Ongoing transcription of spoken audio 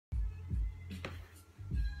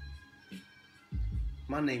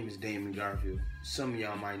My name is Damon Garfield. Some of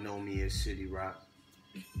y'all might know me as City Rock.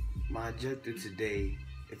 My objective today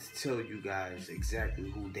is to tell you guys exactly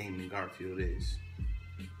who Damon Garfield is.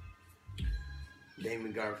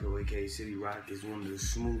 Damon Garfield, aka City Rock, is one of the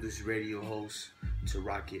smoothest radio hosts to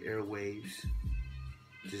rock your airwaves.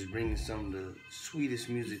 Just bringing some of the sweetest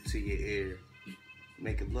music to your ear,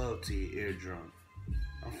 making love to your eardrum.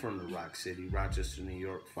 I'm from the Rock City, Rochester, New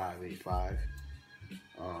York, 585.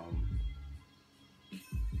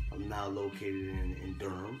 I'm now located in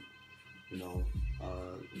Durham. You know,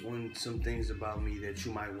 some things about me that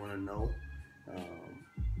you might want to know.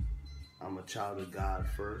 I'm a child of God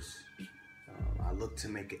first. I look to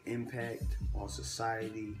make an impact on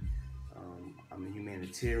society. I'm a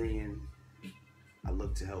humanitarian. I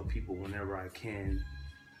look to help people whenever I can.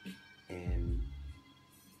 And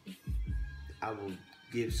I will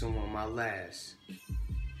give someone my last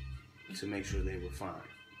to make sure they were fine.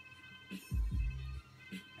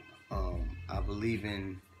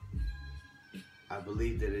 I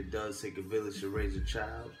believe that it does take a village to raise a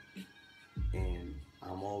child, and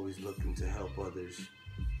I'm always looking to help others,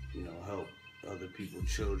 help other people,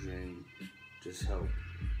 children, just help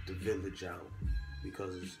the village out,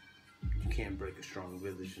 because you can't break a strong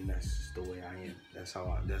village, and that's just the way I am.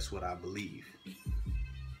 That's what I believe.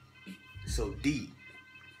 So D,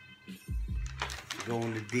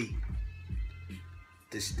 going to D,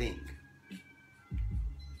 distinct.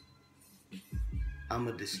 I'm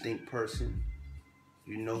a distinct person.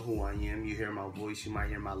 You know who I am. You hear my voice. You might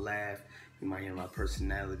hear my laugh. You might hear my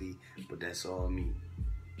personality. But that's all me.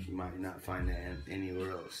 You might not find that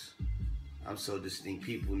anywhere else. I'm so distinct.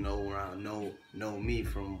 People know me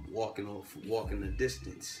from walking the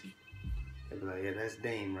distance. They be like, yeah, that's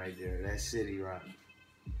Dame right there. That's City Rock.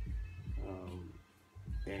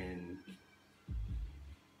 And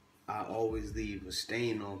I always leave a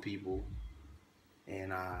stain on people,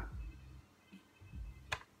 and I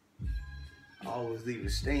always leave a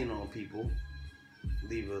stain on people,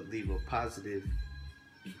 leave a positive,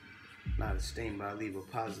 not a stain, but I leave a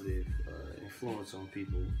positive influence on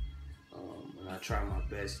people, and I try my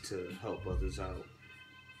best to help others out,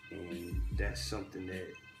 and that's something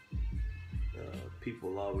that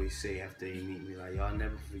people always say after they meet me, like, y'all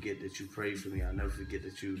never forget that you prayed for me, I'll never forget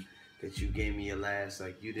that you gave me your last,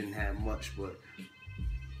 like, you didn't have much, but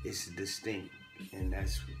it's distinct, and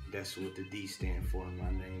that's what the D stand for in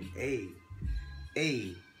my name.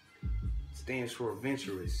 A stands for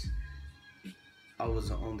adventurous. I was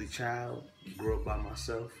an only child, grew up by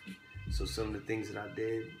myself, so some of the things that I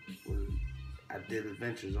did was I did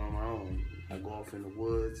adventures on my own. I go off in the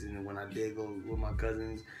woods, and when I did go with my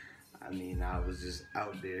cousins, I was just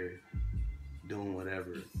out there doing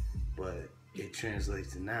whatever. But it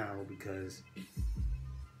translates to now, because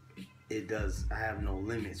it does. I have no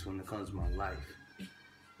limits when it comes to my life.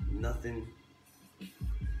 Nothing.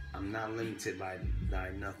 I'm not limited by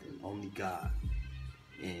nothing, only God.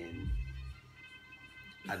 And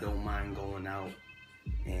I don't mind going out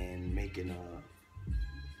and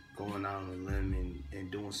going out on a limb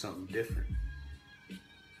and doing something different.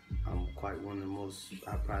 I'm quite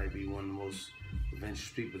I'd probably be one of the most adventurous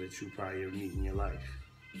people that you probably ever meet in your life.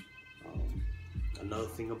 Another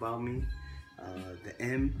thing about me, the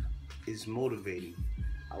M is motivating.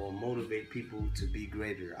 I will motivate people to be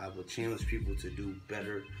greater. I will challenge people to do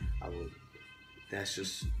better. That's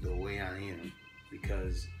just the way I am,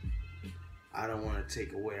 because I don't want to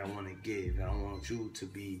take away. I want to give. I want you to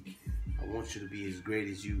be as great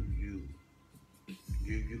as you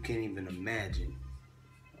can't even imagine.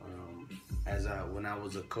 When I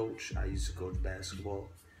was a coach, I used to coach basketball,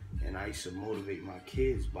 and I used to motivate my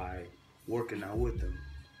kids by working out with them,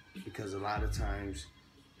 because a lot of times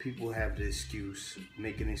people have the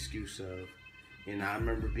make an excuse of, and I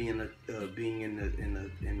remember being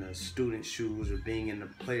in the student shoes, or being in the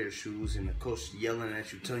player shoes, and the coach yelling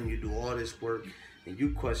at you, telling you to do all this work, and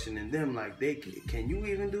you questioning them like, can you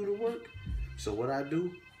even do the work? So what I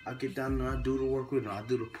do, I get down and I do the work with them. I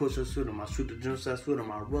do the push-ups with them. I shoot the jump shots with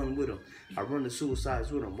them. I run with them. I run the suicides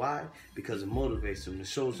with them. Why? Because it motivates them. It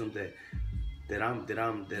shows them that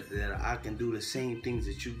I can do the same things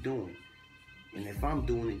that you're doing. And if I'm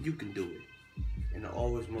doing it, you can do it. And I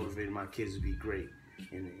always motivated my kids to be great.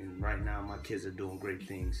 And right now, my kids are doing great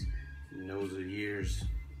things. And those are years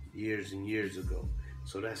and years ago.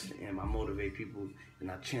 So that's the M. I motivate people, and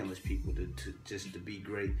I challenge people to be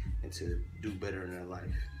great and to do better in their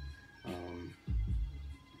life.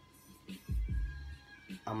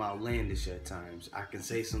 I'm outlandish at times. I can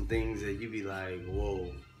say some things that you be like,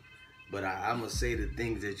 whoa. But I'm going to say the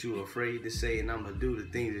things that you're afraid to say, and I'm going to do the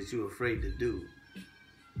things that you're afraid to do.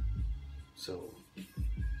 So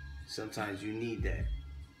sometimes you need that.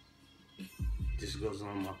 just goes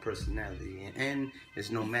on my personality, and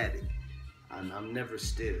it's nomadic. I'm never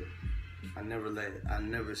still. I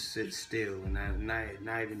never sit still, and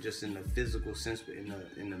not even just in the physical sense, but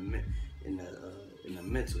in the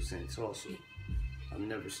mental sense also. I'm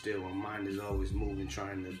never still. My mind is always moving,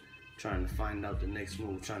 trying to find out the next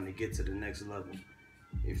move, trying to get to the next level.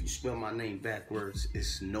 If you spell my name backwards,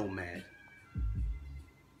 it's Nomad.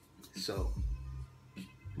 So,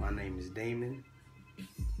 my name is Damon.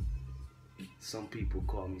 Some people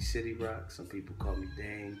call me City Rock. Some people call me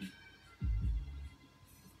Dame.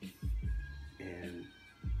 And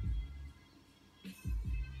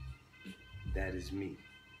that is me.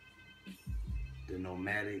 The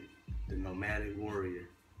nomadic warrior.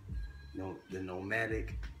 No, the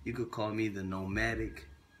nomadic. You could call me the nomadic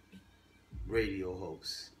radio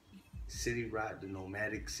host. City Rock, the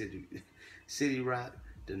nomadic City Rock,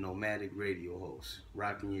 the nomadic radio host,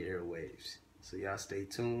 rocking your airwaves. So y'all stay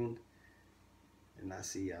tuned, and I'll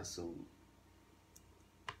see y'all soon.